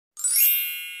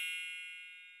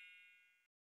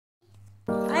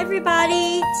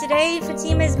everybody! Today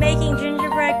Fatimah is making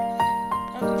gingerbread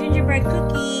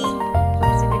cookie.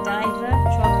 It's a Godiva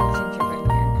chocolate gingerbread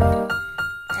man.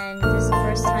 And this is the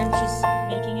first time she's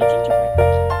making a gingerbread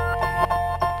cookie.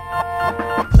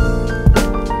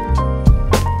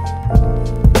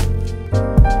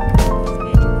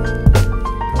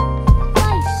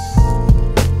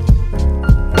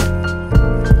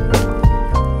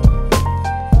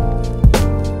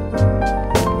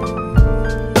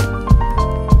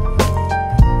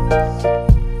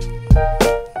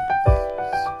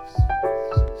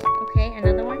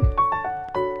 Another one.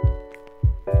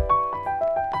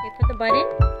 Okay, put the button.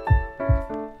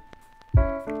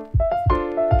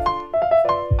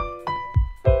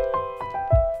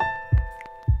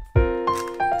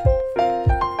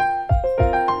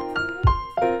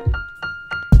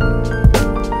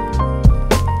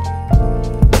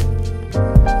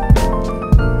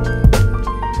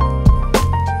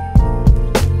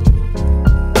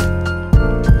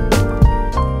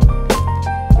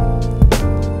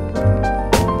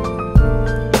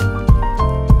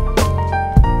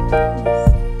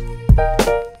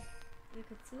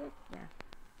 See it? Yeah.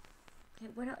 Okay,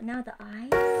 what else? Now the eyes.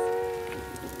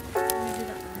 Can we do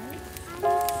the eyes?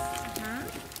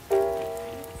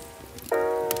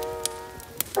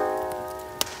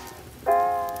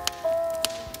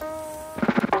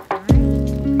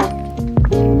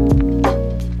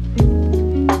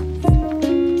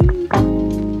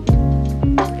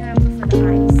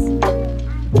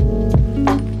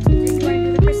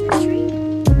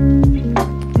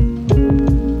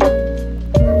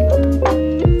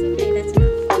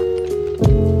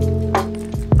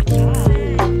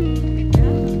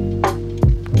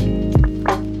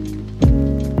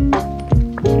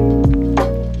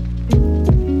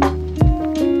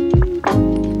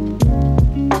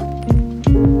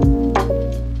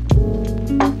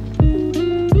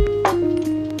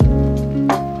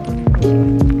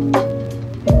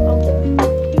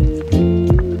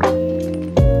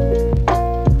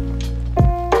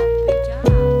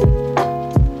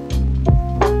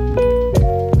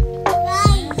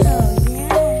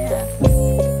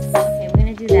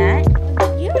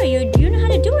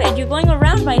 You're going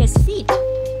around by his feet. Put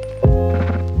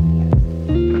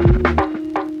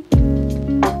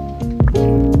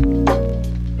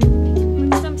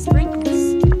some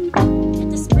sprinkles. Get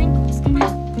the sprinkles. Come on.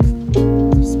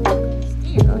 The sprinkles.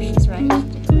 There you go. She's right.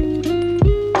 She did the right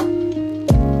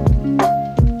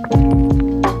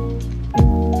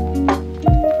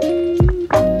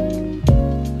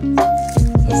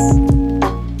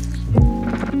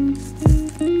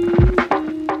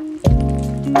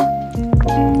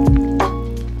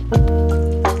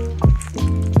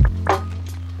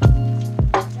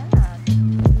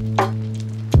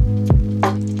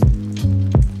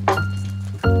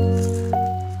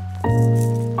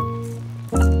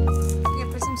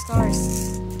stars.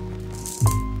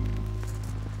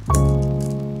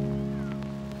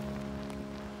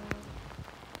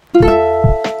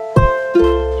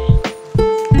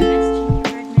 Best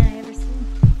gingerbread man I ever seen.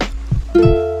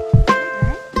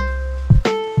 Right?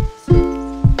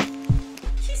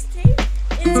 She's tasting.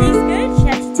 It tastes good. She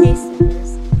has to taste it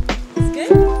first. It's good.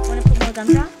 Want to put more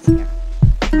gumdrops? Here.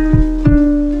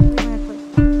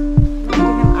 Want to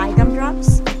give him eye gumdrops?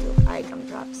 Do eye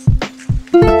gumdrops.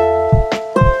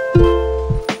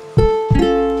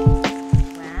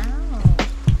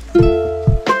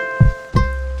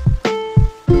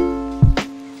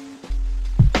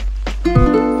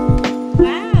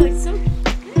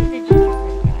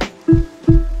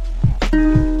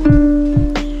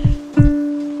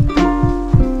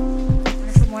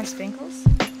 Sprinkles.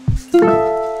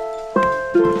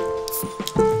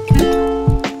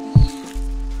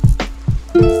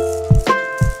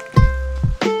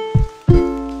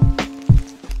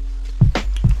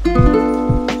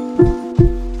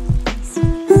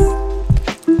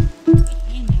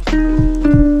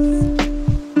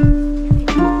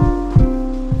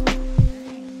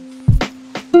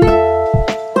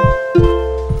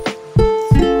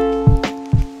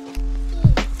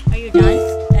 Are you done?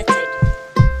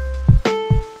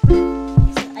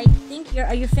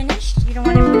 Are you finished? You don't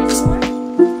want to put any more?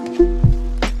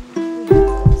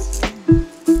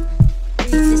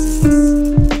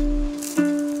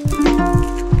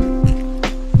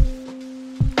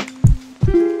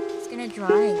 It's gonna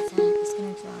dry, Zach. It's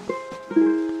gonna dry.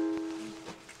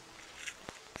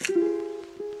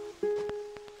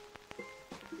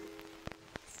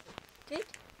 Good?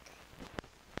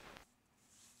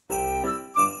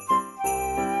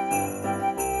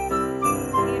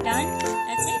 Are you done?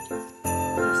 That's it?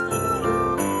 You're still going.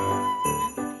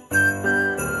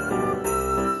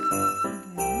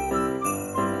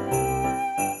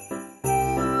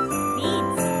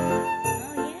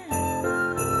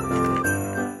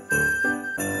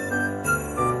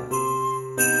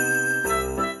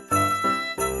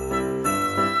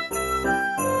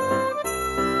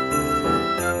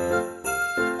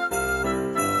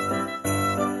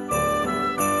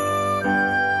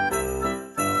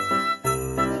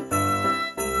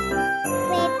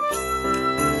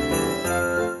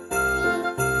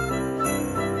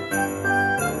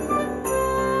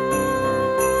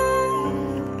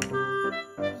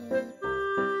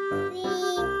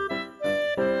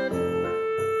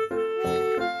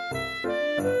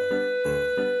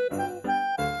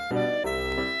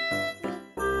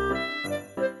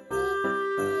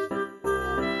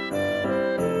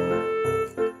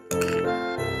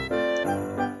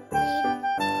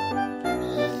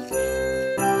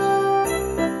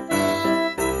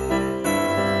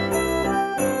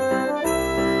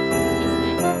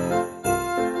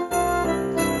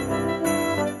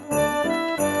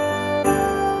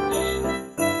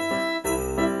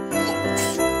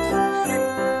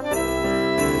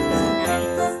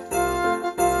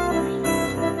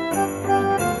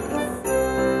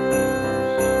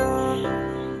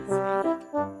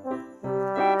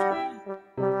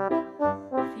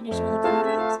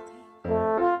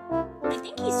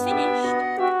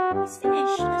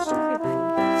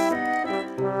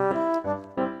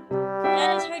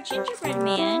 gingerbread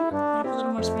man. Want to put a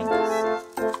little more sprinkles?